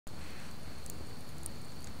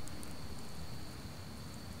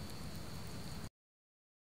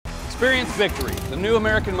Experience Victory, the new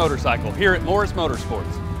American motorcycle, here at Morris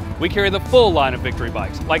Motorsports. We carry the full line of Victory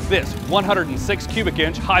bikes, like this 106 cubic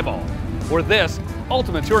inch Highball, or this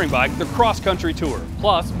ultimate touring bike, the Cross Country Tour,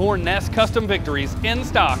 plus more Ness custom Victories in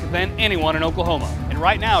stock than anyone in Oklahoma. And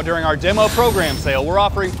right now, during our demo program sale, we're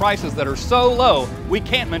offering prices that are so low, we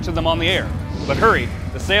can't mention them on the air. But hurry,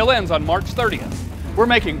 the sale ends on March 30th. We're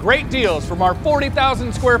making great deals from our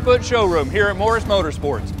 40,000 square foot showroom here at Morris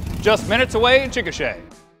Motorsports, just minutes away in Chickasha.